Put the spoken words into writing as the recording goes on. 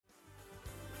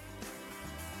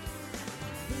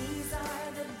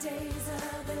days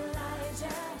of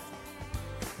Elijah,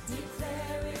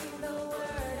 declaring the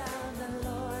word of the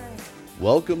Lord.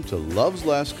 Welcome to Love's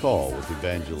Last Call with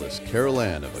Evangelist Carol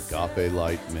Ann of Agape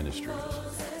Light Ministries.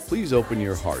 Please open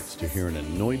your hearts to hear an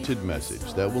anointed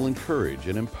message that will encourage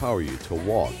and empower you to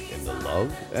walk in the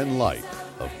love and light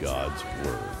of God's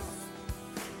Word.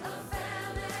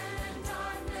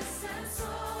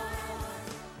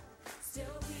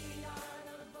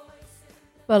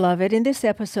 Beloved, in this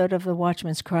episode of The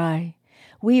Watchman's Cry,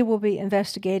 we will be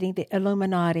investigating the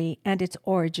Illuminati and its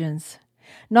origins,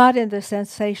 not in the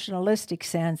sensationalistic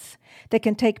sense that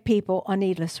can take people on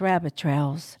needless rabbit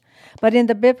trails, but in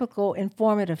the biblical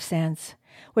informative sense,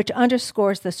 which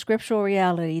underscores the scriptural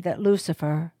reality that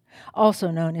Lucifer,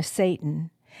 also known as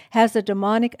Satan, has a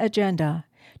demonic agenda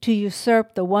to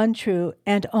usurp the one true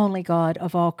and only God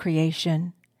of all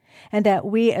creation, and that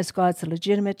we as God's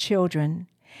legitimate children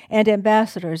and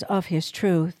ambassadors of his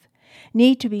truth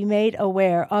need to be made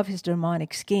aware of his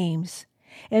demonic schemes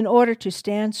in order to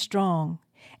stand strong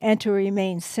and to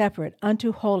remain separate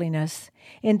unto holiness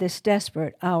in this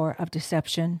desperate hour of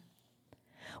deception.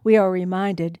 We are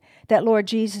reminded that Lord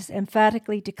Jesus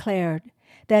emphatically declared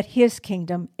that his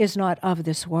kingdom is not of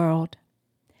this world.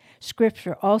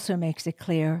 Scripture also makes it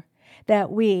clear that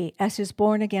we, as his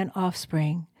born-again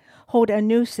offspring, hold a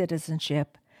new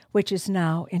citizenship, which is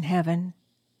now in heaven.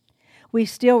 We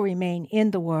still remain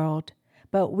in the world,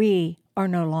 but we are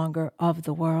no longer of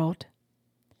the world.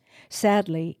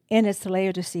 Sadly, in its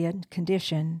Laodicean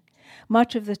condition,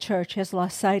 much of the church has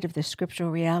lost sight of this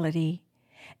scriptural reality,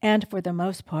 and for the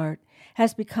most part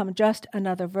has become just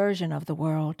another version of the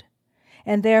world,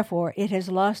 and therefore it has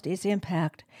lost its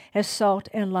impact as salt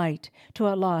and light to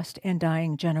a lost and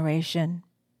dying generation.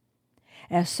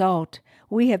 As salt,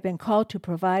 we have been called to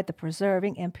provide the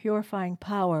preserving and purifying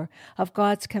power of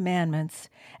God's commandments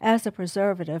as a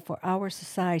preservative for our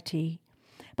society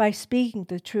by speaking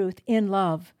the truth in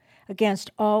love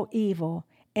against all evil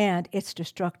and its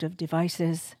destructive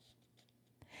devices.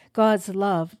 God's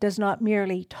love does not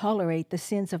merely tolerate the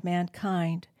sins of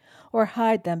mankind or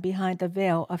hide them behind the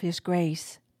veil of his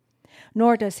grace,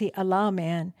 nor does he allow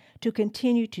man to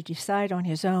continue to decide on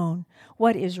his own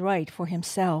what is right for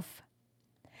himself.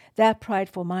 That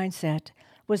prideful mindset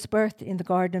was birthed in the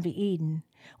Garden of Eden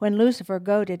when Lucifer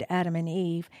goaded Adam and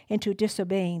Eve into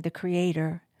disobeying the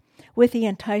Creator, with the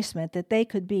enticement that they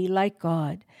could be like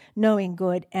God, knowing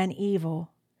good and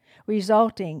evil,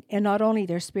 resulting in not only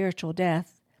their spiritual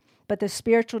death, but the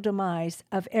spiritual demise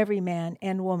of every man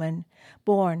and woman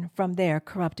born from their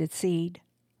corrupted seed.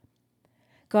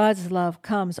 God's love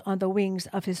comes on the wings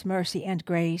of his mercy and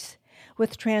grace,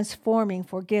 with transforming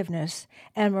forgiveness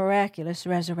and miraculous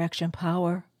resurrection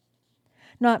power,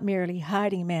 not merely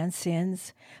hiding man's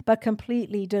sins, but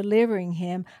completely delivering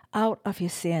him out of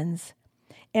his sins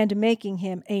and making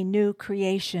him a new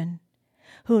creation,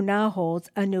 who now holds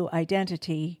a new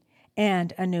identity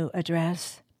and a new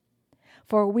address.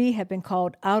 For we have been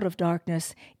called out of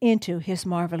darkness into his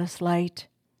marvelous light.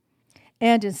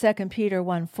 And in 2 Peter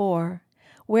 1:4,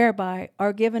 whereby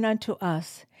are given unto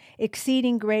us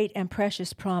exceeding great and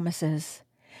precious promises,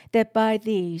 that by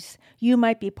these you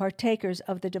might be partakers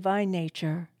of the divine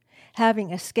nature,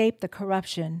 having escaped the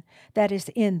corruption that is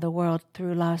in the world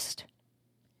through lust.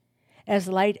 As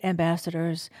light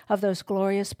ambassadors of those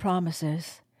glorious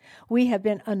promises, we have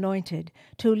been anointed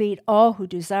to lead all who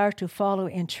desire to follow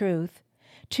in truth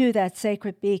to that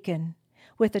sacred beacon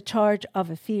with the charge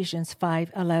of Ephesians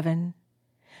 5:11.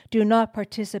 Do not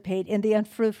participate in the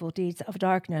unfruitful deeds of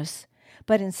darkness,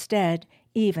 but instead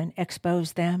even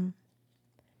expose them.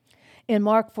 In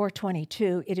Mark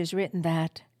 4:22 it is written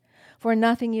that, "For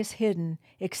nothing is hidden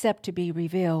except to be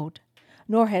revealed,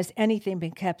 nor has anything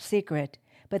been kept secret,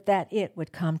 but that it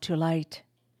would come to light."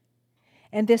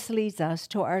 And this leads us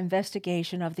to our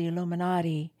investigation of the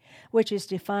Illuminati, which is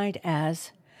defined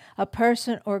as a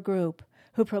person or group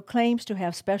who proclaims to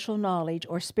have special knowledge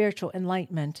or spiritual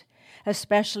enlightenment,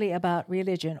 especially about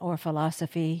religion or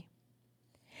philosophy.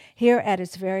 Here at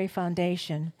its very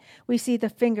foundation, we see the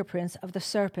fingerprints of the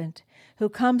serpent, who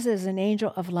comes as an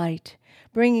angel of light,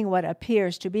 bringing what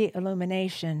appears to be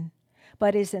illumination,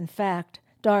 but is in fact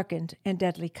darkened and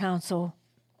deadly counsel.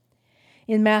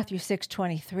 In Matthew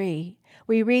 6:23,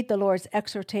 we read the Lord's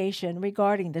exhortation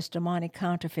regarding this demonic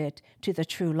counterfeit to the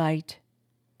true light.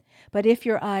 But if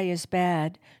your eye is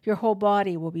bad, your whole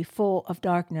body will be full of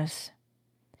darkness.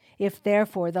 If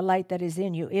therefore the light that is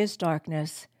in you is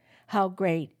darkness, how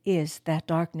great is that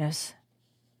darkness?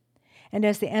 And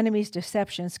as the enemy's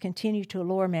deceptions continue to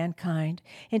lure mankind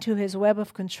into his web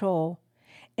of control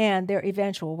and their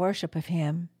eventual worship of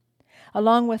him,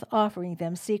 Along with offering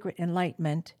them secret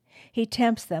enlightenment, he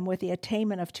tempts them with the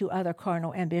attainment of two other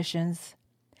carnal ambitions,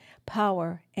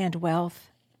 power and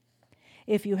wealth.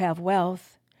 If you have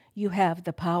wealth, you have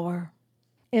the power.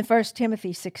 In 1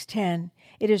 Timothy 6:10,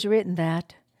 it is written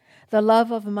that the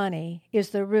love of money is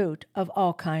the root of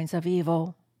all kinds of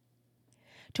evil.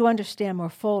 To understand more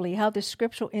fully how this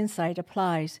scriptural insight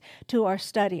applies to our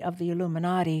study of the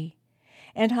Illuminati,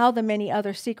 and how the many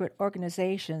other secret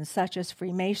organizations, such as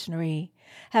Freemasonry,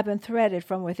 have been threaded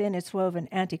from within its woven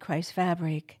Antichrist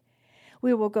fabric,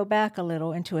 we will go back a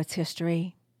little into its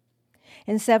history.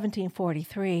 In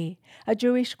 1743, a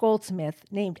Jewish goldsmith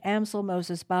named Amsel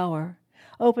Moses Bauer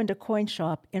opened a coin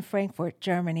shop in Frankfurt,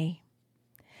 Germany.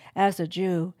 As a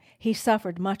Jew, he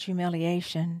suffered much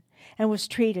humiliation and was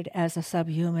treated as a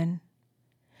subhuman.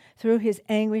 Through his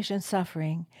anguish and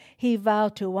suffering, he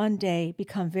vowed to one day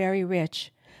become very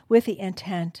rich with the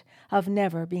intent of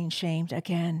never being shamed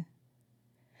again.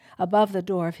 Above the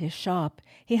door of his shop,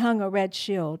 he hung a red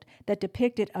shield that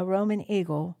depicted a Roman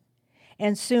eagle,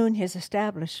 and soon his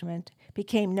establishment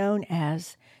became known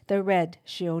as the Red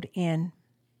Shield Inn.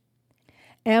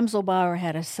 Amsel Bauer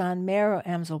had a son, Mero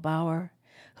Amsel Bauer,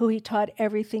 who he taught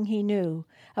everything he knew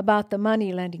about the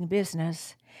money-lending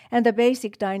business and the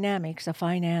basic dynamics of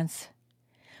finance.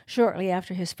 Shortly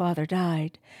after his father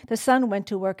died, the son went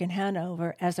to work in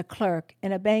Hanover as a clerk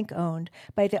in a bank owned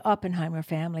by the Oppenheimer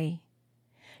family.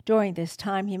 During this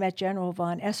time, he met General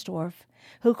von Estorff,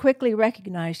 who quickly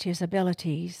recognized his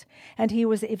abilities, and he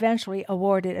was eventually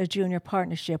awarded a junior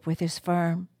partnership with his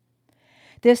firm.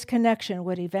 This connection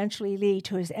would eventually lead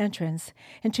to his entrance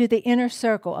into the inner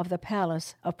circle of the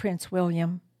palace of Prince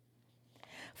William.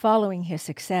 Following his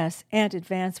success and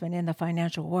advancement in the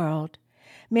financial world,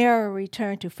 Mero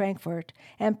returned to Frankfurt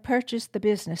and purchased the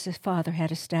business his father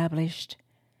had established.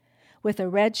 With a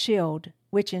red shield,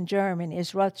 which in German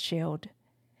is Rothschild,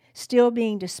 still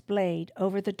being displayed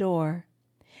over the door,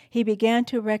 he began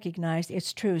to recognize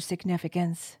its true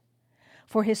significance,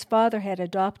 for his father had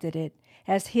adopted it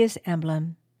as his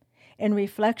emblem, in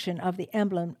reflection of the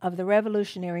emblem of the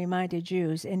revolutionary-minded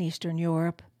Jews in Eastern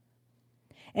Europe.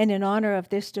 And in honor of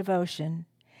this devotion,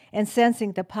 and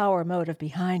sensing the power motive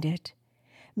behind it,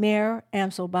 Mero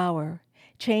Amsel Bauer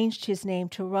changed his name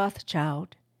to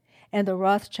Rothschild, and the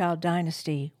Rothschild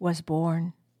dynasty was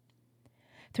born.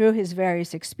 Through his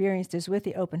various experiences with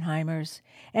the Oppenheimers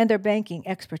and their banking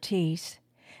expertise,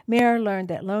 Mero learned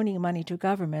that loaning money to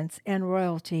governments and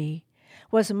royalty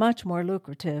was much more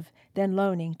lucrative than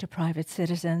loaning to private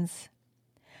citizens.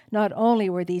 Not only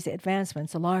were these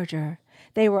advancements larger,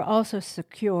 they were also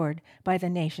secured by the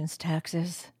nation's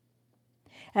taxes.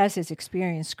 As his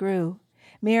experience grew,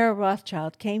 Mero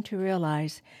Rothschild came to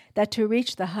realize that to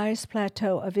reach the highest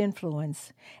plateau of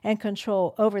influence and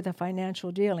control over the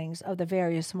financial dealings of the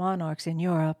various monarchs in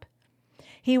Europe,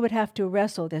 he would have to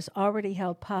wrestle this already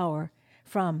held power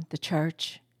from the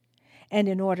church. And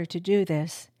in order to do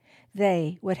this,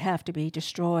 they would have to be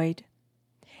destroyed.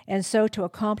 And so to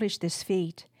accomplish this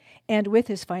feat, and with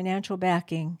his financial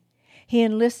backing, he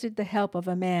enlisted the help of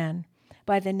a man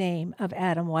by the name of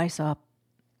Adam Weishaupt.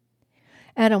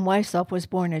 Adam Weishaupt was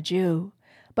born a Jew,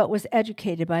 but was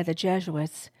educated by the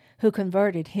Jesuits, who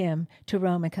converted him to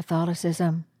Roman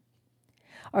Catholicism.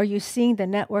 Are you seeing the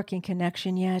networking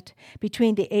connection yet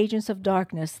between the agents of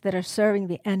darkness that are serving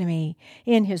the enemy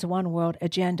in his one-world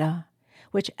agenda,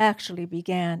 which actually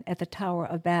began at the Tower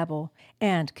of Babel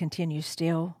and continues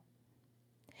still?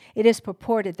 It is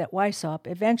purported that Weishaupt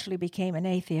eventually became an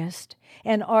atheist,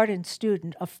 an ardent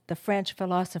student of the French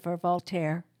philosopher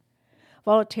Voltaire.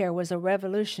 Voltaire was a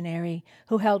revolutionary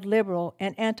who held liberal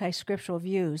and anti-scriptural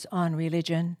views on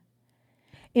religion.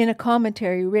 In a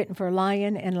commentary written for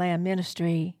Lion and Lamb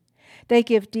Ministry, they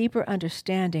give deeper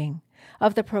understanding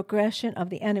of the progression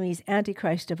of the enemy's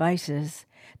Antichrist devices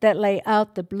that lay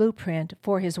out the blueprint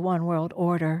for his one-world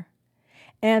order,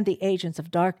 and the agents of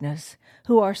darkness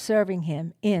who are serving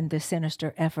him in this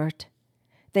sinister effort.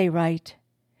 They write,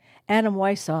 Adam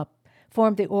Weishaupt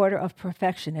formed the Order of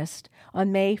Perfectionists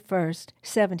on May 1st,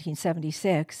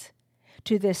 1776,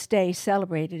 to this day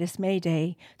celebrated as May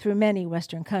Day through many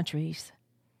Western countries.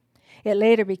 It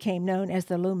later became known as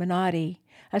the Illuminati,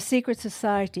 a secret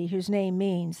society whose name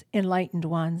means enlightened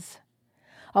ones.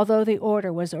 Although the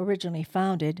order was originally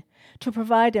founded to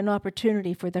provide an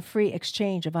opportunity for the free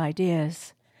exchange of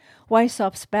ideas,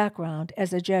 Weishaupt's background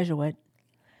as a Jesuit,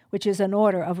 which is an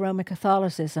order of Roman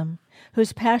Catholicism,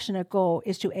 whose passionate goal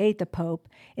is to aid the Pope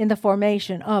in the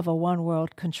formation of a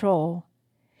one-world control,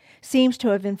 seems to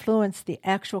have influenced the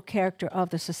actual character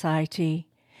of the society,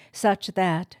 such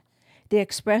that the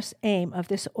express aim of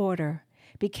this order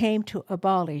became to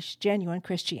abolish genuine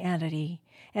Christianity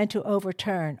and to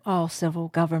overturn all civil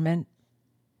government.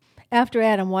 After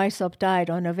Adam Weishaupt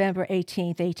died on November 18,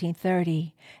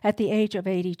 1830, at the age of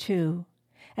 82,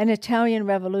 an Italian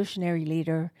revolutionary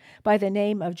leader by the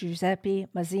name of Giuseppe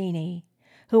Mazzini,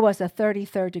 who was a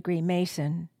 33rd degree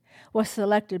Mason, was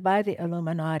selected by the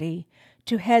Illuminati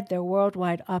to head their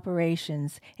worldwide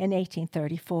operations in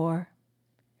 1834.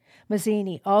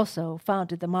 Mazzini also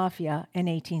founded the Mafia in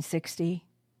 1860.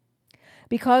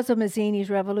 Because of Mazzini's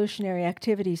revolutionary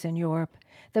activities in Europe,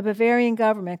 the Bavarian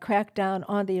government cracked down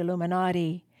on the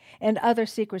Illuminati and other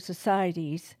secret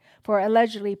societies for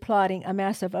allegedly plotting a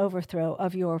massive overthrow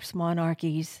of Europe's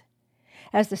monarchies.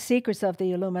 As the secrets of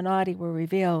the Illuminati were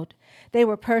revealed, they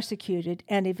were persecuted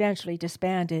and eventually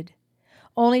disbanded,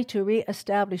 only to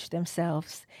re-establish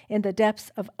themselves in the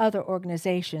depths of other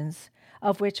organizations,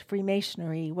 of which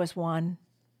Freemasonry was one.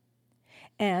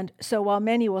 And so while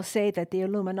many will say that the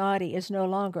Illuminati is no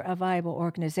longer a viable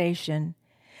organization,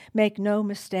 make no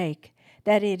mistake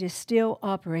that it is still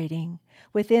operating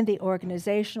within the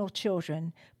organizational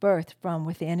children birthed from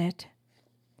within it.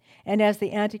 And as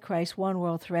the Antichrist one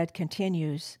world thread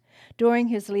continues, during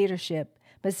his leadership,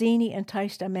 Mazzini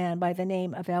enticed a man by the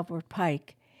name of Edward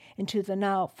Pike into the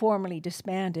now formerly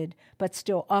disbanded but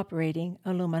still operating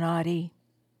Illuminati.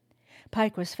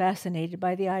 Pike was fascinated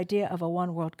by the idea of a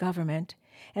one-world government,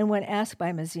 and when asked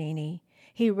by Mazzini,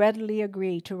 he readily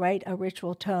agreed to write a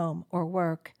ritual tome or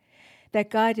work that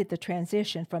guided the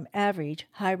transition from average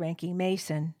high-ranking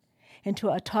Mason into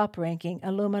a top-ranking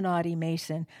Illuminati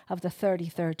Mason of the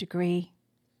 33rd degree.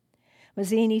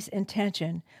 Mazzini's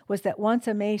intention was that once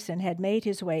a Mason had made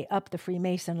his way up the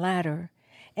Freemason ladder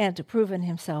and proven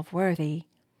himself worthy,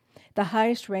 the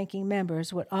highest-ranking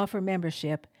members would offer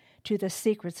membership to the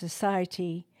secret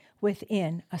society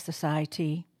within a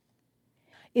society.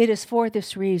 It is for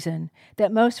this reason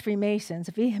that most Freemasons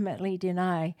vehemently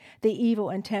deny the evil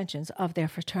intentions of their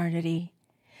fraternity.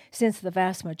 Since the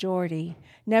vast majority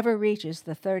never reaches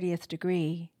the 30th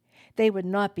degree, they would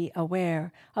not be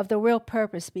aware of the real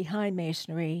purpose behind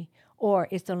Masonry or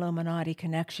its Illuminati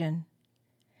connection.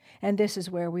 And this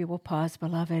is where we will pause,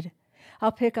 beloved.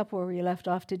 I'll pick up where we left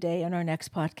off today in our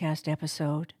next podcast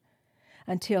episode.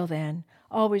 Until then,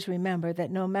 always remember that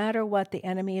no matter what the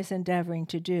enemy is endeavoring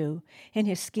to do in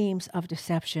his schemes of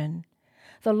deception,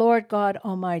 the Lord God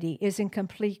Almighty is in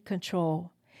complete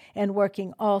control and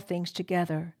working all things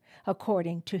together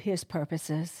according to his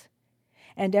purposes.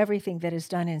 And everything that is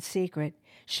done in secret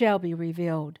shall be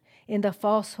revealed in the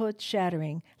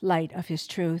falsehood-shattering light of his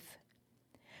truth.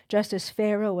 Just as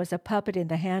Pharaoh was a puppet in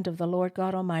the hand of the Lord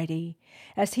God Almighty,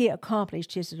 as he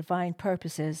accomplished his divine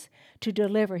purposes to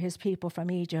deliver his people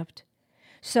from Egypt,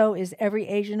 so is every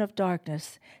agent of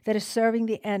darkness that is serving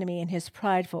the enemy in his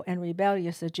prideful and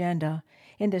rebellious agenda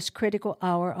in this critical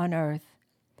hour on earth,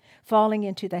 falling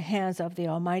into the hands of the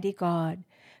Almighty God,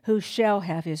 who shall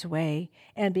have his way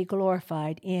and be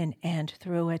glorified in and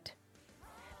through it.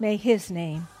 May his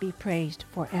name be praised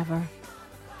forever.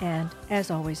 And,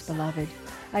 as always, beloved,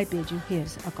 I bid you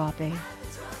his agape.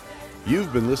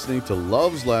 You've been listening to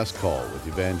Love's Last Call with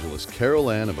Evangelist Carol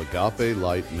Ann of Agape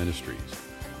Light Ministries.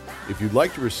 If you'd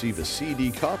like to receive a CD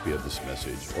copy of this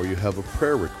message or you have a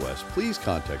prayer request, please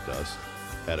contact us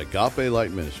at Agape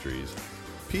Light Ministries,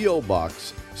 P.O.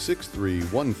 Box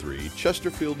 6313,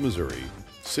 Chesterfield, Missouri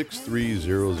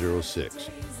 63006,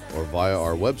 or via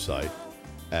our website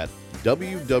at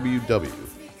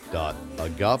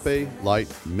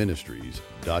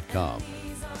www.agapelightministries.com.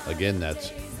 Again,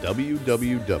 that's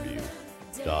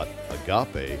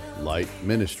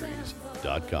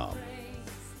www.agapelightministries.com.